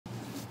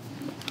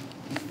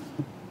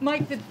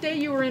Mike, the day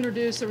you were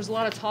introduced, there was a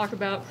lot of talk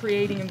about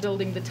creating and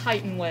building the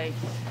Titan way.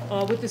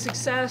 With the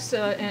success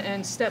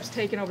and steps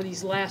taken over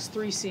these last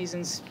 3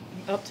 seasons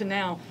up to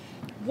now,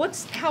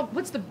 what's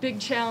the big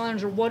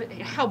challenge, or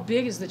how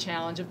big is the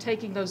challenge of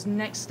taking those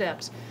next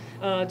steps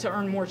to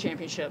earn more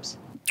championships?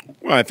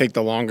 Well, I think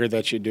the longer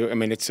that you do, I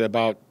mean, it's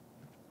about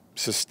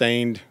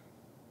sustained,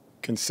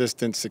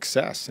 consistent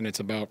success, and it's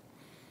about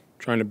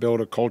trying to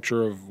build a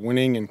culture of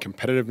winning and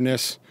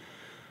competitiveness.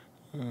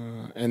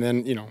 And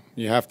then,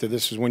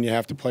 this is when you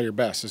have to play your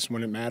best. This is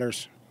when it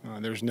matters.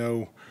 There's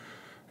no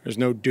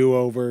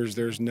do-overs.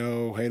 There's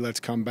no, hey,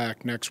 let's come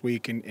back next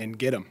week and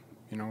get them.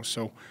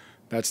 So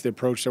that's the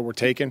approach that we're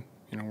taking.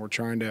 We're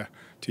trying to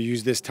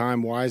use this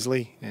time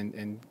wisely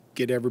and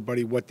get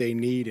everybody what they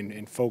need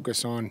and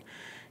focus on,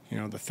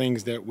 the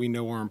things that we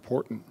know are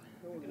important.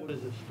 What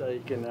is at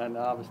stake? And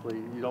obviously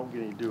you don't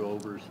get any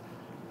do-overs.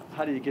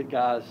 How do you get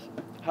guys,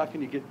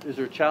 is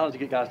there a challenge to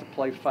get guys to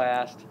play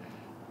fast,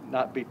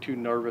 not be too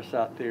nervous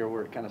out there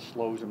where it kind of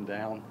slows them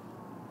down?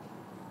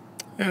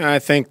 Yeah, I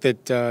think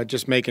that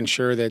just making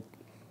sure that,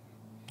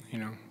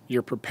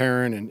 you're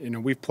preparing,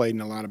 and we've played in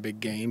a lot of big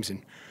games,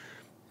 and,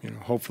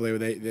 hopefully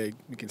they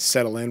can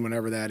settle in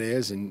whenever that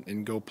is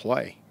and go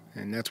play.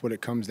 And that's what it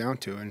comes down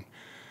to. And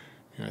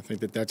I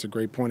think that that's a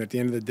great point. At the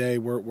end of the day,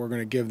 we're going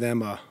to give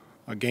them a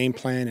game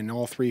plan in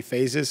all 3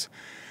 phases,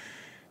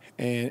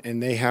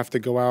 and they have to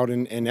go out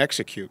and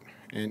execute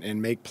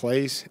and make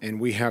plays, and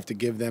we have to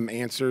give them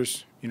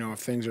answers, if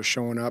things are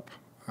showing up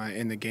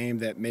in the game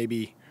that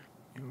maybe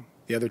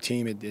the other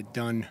team had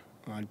done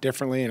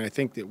differently. And I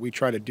think that we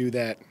try to do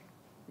that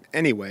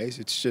anyways.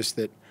 It's just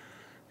that,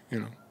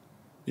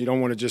 you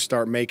don't want to just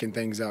start making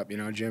things up,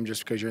 Jim,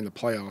 just because you're in the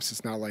playoffs.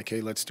 It's not like,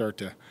 hey, let's start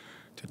to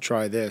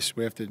try this.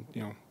 We have to,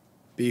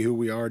 be who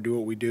we are, do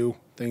what we do,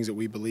 things that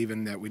we believe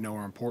in that we know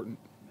are important.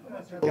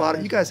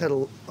 You guys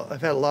have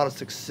had a lot of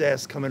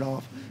success coming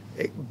off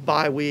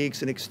bye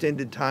weeks and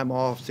extended time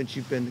off since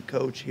you've been the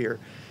coach here.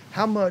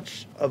 How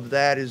much of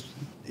that is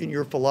in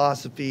your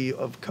philosophy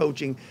of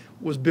coaching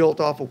was built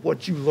off of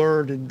what you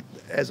learned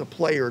as a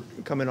player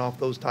coming off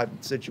those type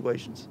of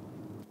situations?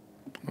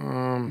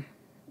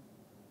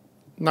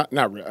 Not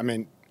really. I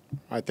mean,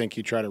 I think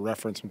you try to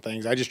reference some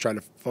things. I just try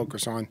to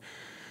focus on,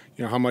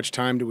 how much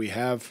time do we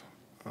have?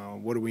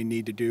 What do we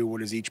need to do? What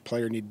does each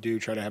player need to do?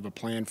 Try to have a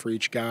plan for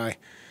each guy,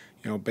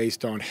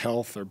 based on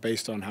health or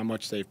based on how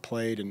much they've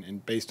played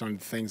and based on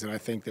the things that I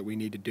think that we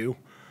need to do.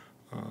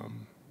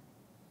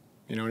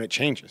 And it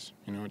changes.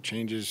 It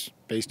changes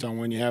based on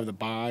when you have the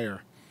bye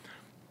or,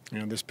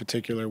 this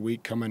particular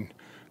week coming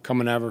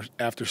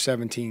after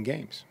 17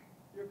 games.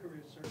 Your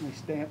career is certainly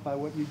stamped by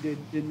what you did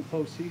in the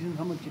postseason.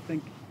 How much do you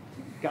think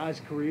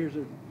guys' careers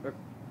are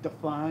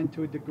defined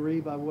to a degree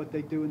by what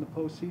they do in the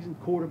postseason,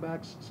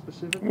 quarterbacks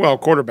specifically? Well,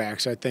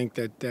 quarterbacks, I think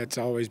that's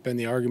always been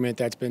the argument.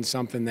 That's been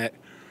something that,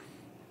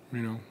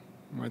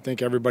 I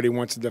think everybody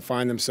wants to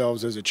define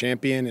themselves as a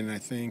champion, and I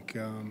think,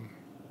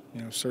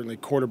 certainly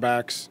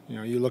quarterbacks,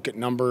 you look at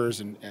numbers,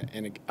 and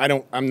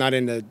I'm not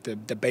into the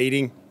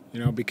debating,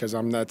 because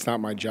that's not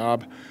my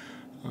job.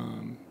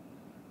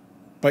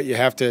 But you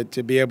have to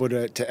be able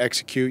to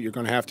execute. You're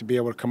going to have to be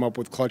able to come up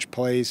with clutch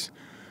plays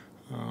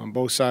on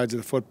both sides of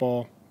the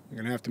football. You're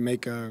going to have to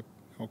make a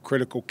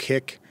critical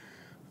kick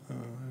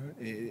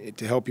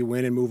to help you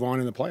win and move on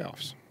in the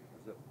playoffs.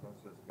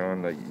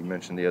 John, you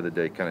mentioned the other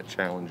day kind of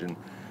challenging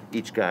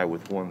each guy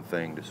with one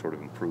thing to sort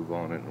of improve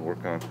on it and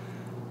work on.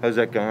 How's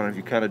that gone? Have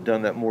you kind of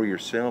done that more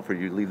yourself, or do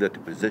you leave that to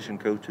position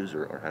coaches,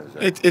 or how does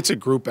that? It's a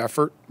group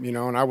effort,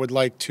 and I would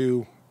like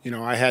to,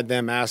 I had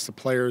them ask the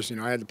players,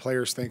 I had the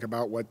players think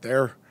about what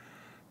their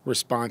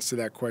response to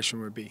that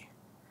question would be.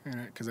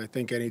 Because I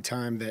think any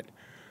time that,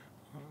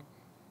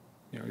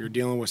 you're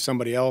dealing with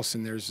somebody else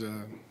and there's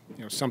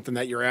something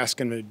that you're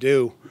asking them to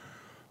do,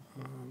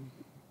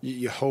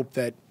 you hope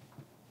that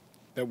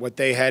what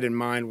they had in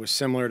mind was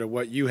similar to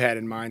what you had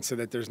in mind, so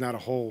that there's not a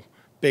whole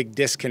big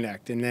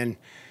disconnect. And then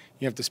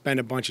you have to spend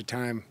a bunch of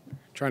time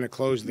trying to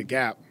close the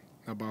gap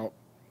about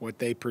what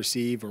they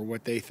perceive or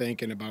what they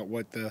think and about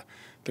what the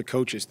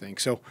coaches think.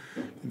 So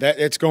that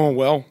it's going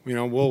well.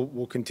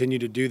 We'll continue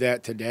to do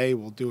that today.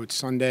 We'll do it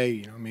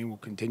Sunday. We'll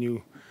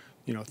continue,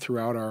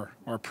 throughout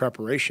our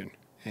preparation.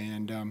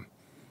 And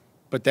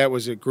but that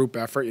was a group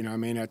effort.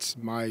 That's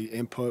my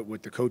input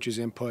with the coaches'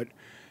 input,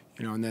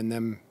 and then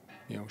them,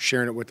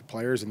 sharing it with the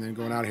players, and then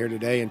going out here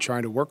today and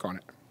trying to work on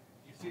it.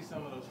 You see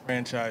some of those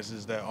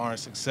franchises that aren't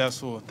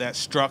successful, that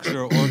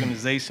structure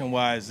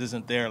organization-wise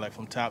isn't there, like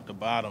from top to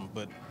bottom,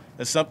 but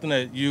it's something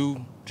that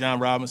you, John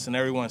Robinson,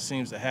 everyone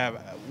seems to have.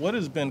 What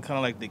has been kind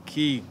of like the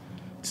key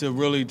to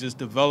really just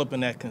developing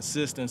that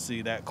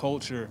consistency, that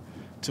culture,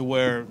 to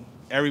where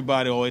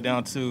everybody all the way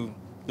down to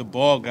the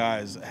ball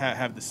guys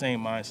have the same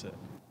mindset?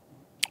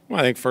 Well,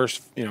 I think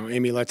first,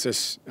 Amy lets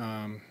us,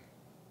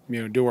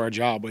 do our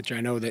job, which I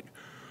know that,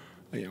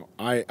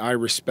 I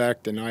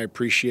respect and I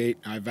appreciate,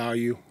 I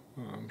value.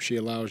 She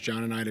allows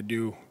John and I to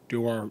do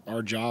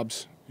our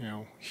jobs,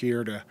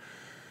 here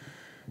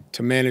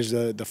to manage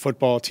the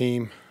football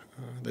team,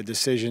 the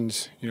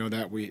decisions,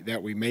 that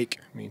we make.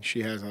 I mean,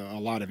 she has a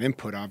lot of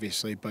input,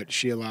 obviously, but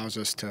she allows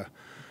us to,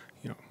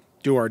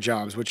 do our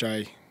jobs, which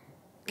I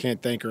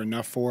can't thank her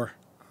enough for.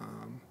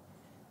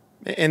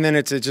 And then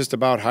it's just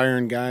about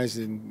hiring guys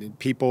and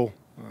people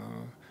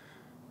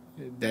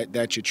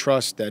that you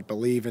trust, that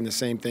believe in the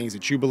same things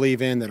that you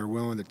believe in, that are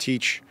willing to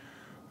teach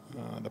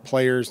the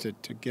players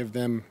to give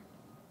them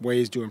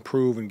ways to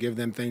improve and give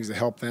them things to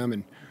help them.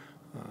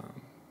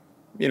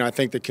 And I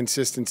think the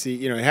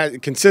consistency,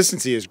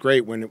 consistency is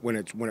great when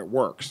it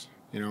works.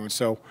 And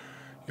so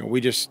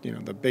we just,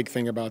 the big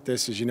thing about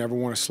this is you never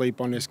want to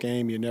sleep on this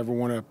game. You never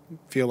want to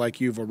feel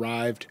like you've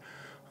arrived.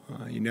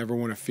 You never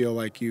want to feel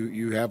like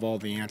you have all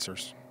the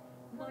answers.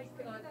 Mike,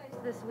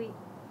 this week.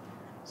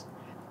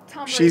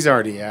 Tom She's Brady.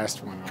 already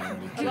asked one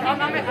already.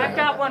 I've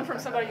got one from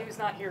somebody who's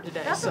not here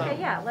today. That's so. okay.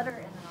 Yeah, let her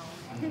in.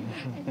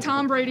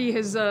 Tom Brady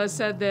has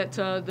said that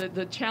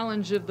the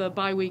challenge of the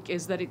bye week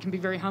is that it can be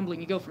very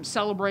humbling. You go from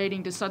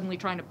celebrating to suddenly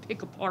trying to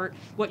pick apart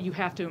what you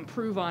have to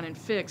improve on and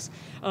fix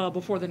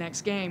before the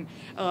next game.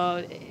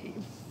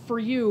 For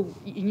you,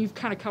 and you've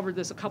kind of covered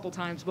this a couple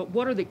times, but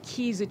what are the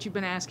keys that you've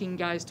been asking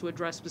guys to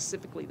address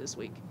specifically this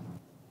week?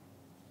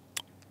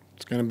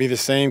 It's going to be the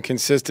same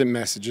consistent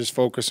message. Just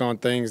focus on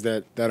things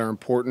that are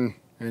important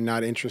and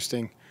not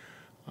interesting.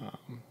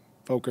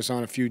 Focus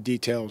on a few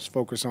details.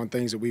 Focus on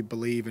things that we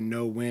believe and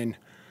know win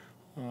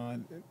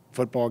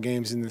football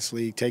games in this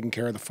league, taking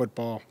care of the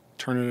football,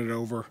 turning it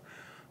over,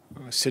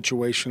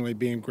 situationally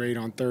being great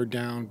on third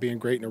down, being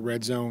great in the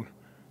red zone.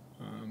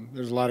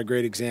 There's a lot of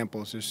great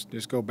examples.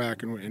 Just go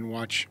back and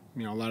watch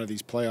a lot of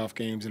these playoff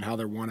games and how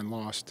they're won and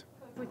lost.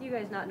 With you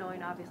guys not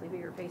knowing, obviously, who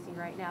you're facing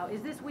right now,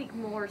 is this week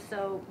more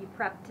so you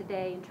prep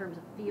today in terms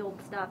of field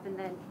stuff and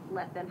then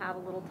let them have a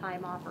little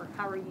time off, or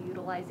how are you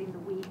utilizing the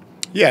week?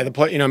 Yeah,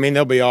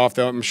 they'll be off.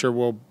 I'm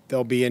sure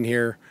they'll be in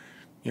here,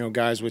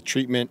 guys with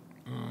treatment,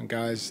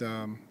 guys,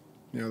 the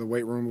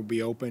weight room will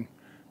be open.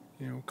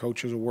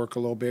 Coaches will work a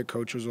little bit.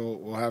 Coaches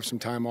will have some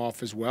time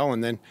off as well,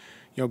 and then,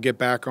 get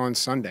back on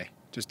Sunday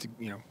just to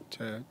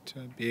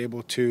be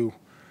able to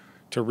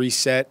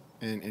reset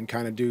and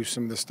kind of do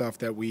some of the stuff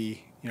that we're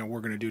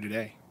going to do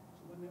today.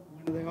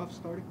 When are they off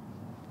starting?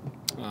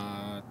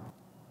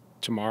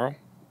 Tomorrow,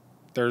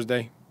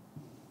 Thursday.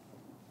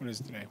 What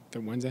is it today?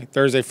 Wednesday?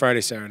 Thursday,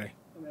 Friday, Saturday.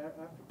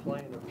 After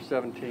playing a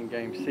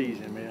 17-game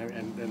season,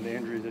 and the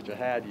injuries that you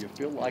had, do you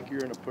feel like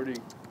you're in a pretty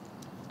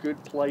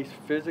good place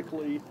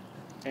physically?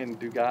 And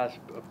do guys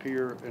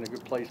appear in a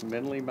good place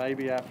mentally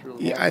maybe after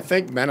the Yeah, I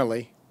think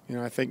mentally.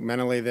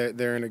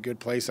 They're in a good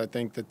place. I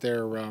think that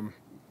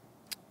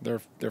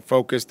they're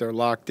focused, they're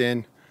locked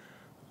in.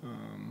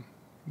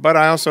 But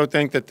I also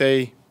think that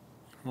they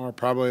are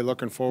probably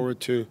looking forward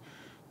to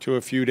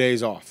a few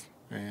days off.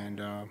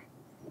 And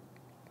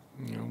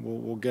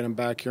we'll get them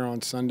back here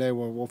on Sunday.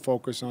 We'll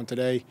focus on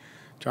today,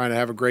 trying to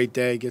have a great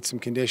day, get some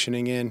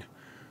conditioning in,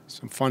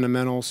 some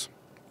fundamentals.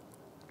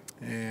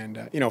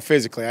 And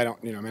physically, I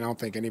don't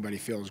think anybody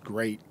feels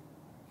great.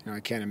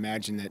 I can't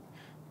imagine that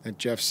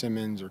Jeff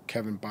Simmons or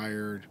Kevin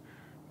Byard,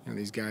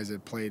 these guys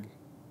that played,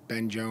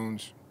 Ben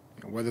Jones,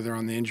 whether they're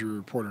on the injury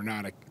report or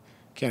not, I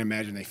can't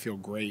imagine they feel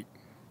great.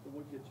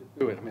 What gets you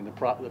through it?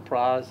 The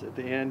prize at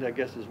the end, I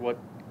guess, is what.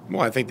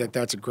 Well, I think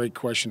that's a great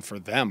question for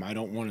them. I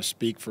don't want to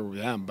speak for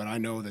them, but I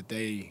know that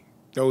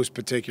those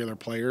particular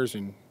players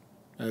and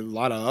a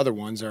lot of other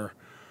ones are,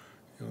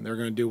 they're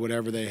going to do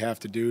whatever they have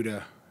to do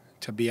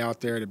to be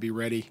out there, to be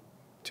ready,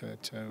 to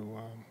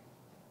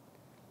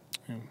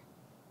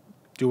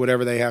do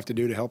whatever they have to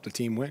do to help the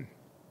team win.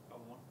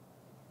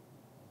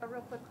 A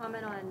real quick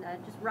comment on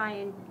just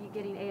Ryan, you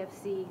getting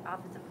AFC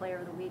Offensive Player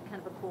of the Week, kind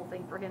of a cool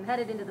thing for him,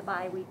 headed into the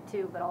bye week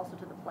too, but also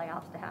to the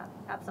playoffs to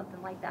have something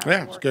like that.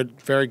 Yeah, it's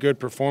good, very good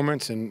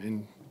performance,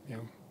 and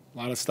a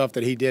lot of stuff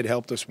that he did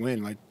helped us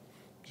win, like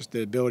just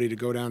the ability to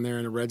go down there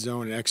in the red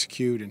zone and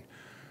execute,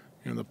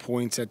 and the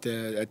points at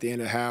the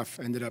end of half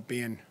ended up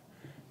being,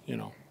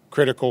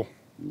 critical.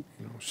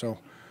 So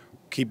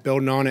keep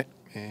building on it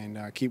and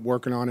keep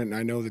working on it, and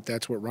I know that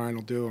that's what Ryan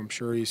will do. I'm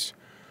sure he's,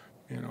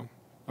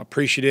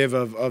 appreciative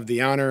of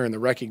the honor and the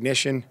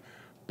recognition,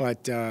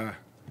 but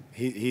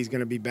he's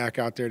going to be back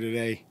out there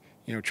today,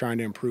 trying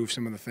to improve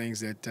some of the things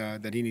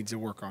that he needs to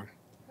work on.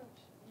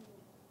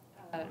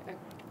 Coach,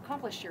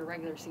 accomplished your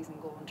regular season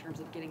goal in terms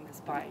of getting this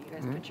bye. You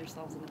guys put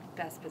yourselves in the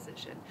best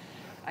position.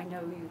 I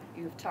know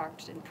you've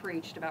talked and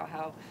preached about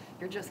how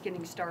you're just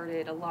getting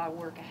started, a lot of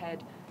work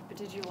ahead, but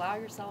did you allow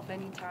yourself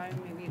any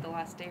time, maybe the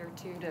last day or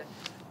two, to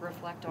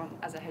reflect on,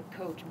 as a head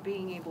coach,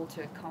 being able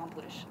to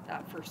accomplish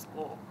that first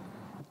goal?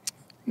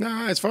 No,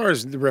 as far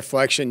as the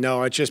reflection,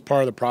 no, it's just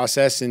part of the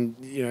process. And,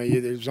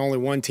 there's only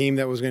one team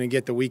that was going to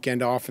get the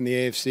weekend off in the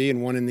AFC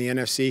and one in the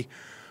NFC.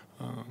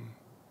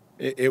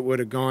 It would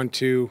have gone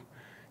to,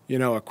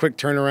 a quick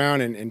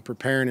turnaround and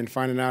preparing and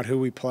finding out who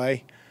we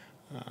play.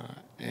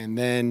 And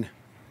then,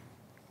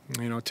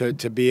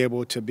 to be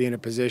able to be in a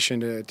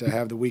position to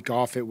have the week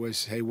off, it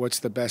was, hey, what's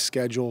the best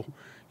schedule,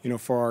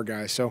 for our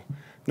guys. So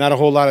not a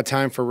whole lot of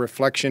time for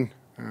reflection.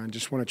 I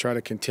just want to try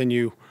to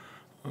continue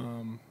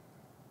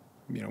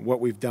what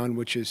we've done,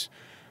 which is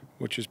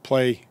which is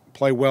play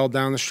well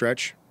down the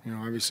stretch. You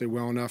know, obviously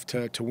well enough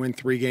to win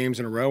 3 games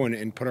in a row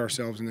and put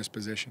ourselves in this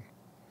position.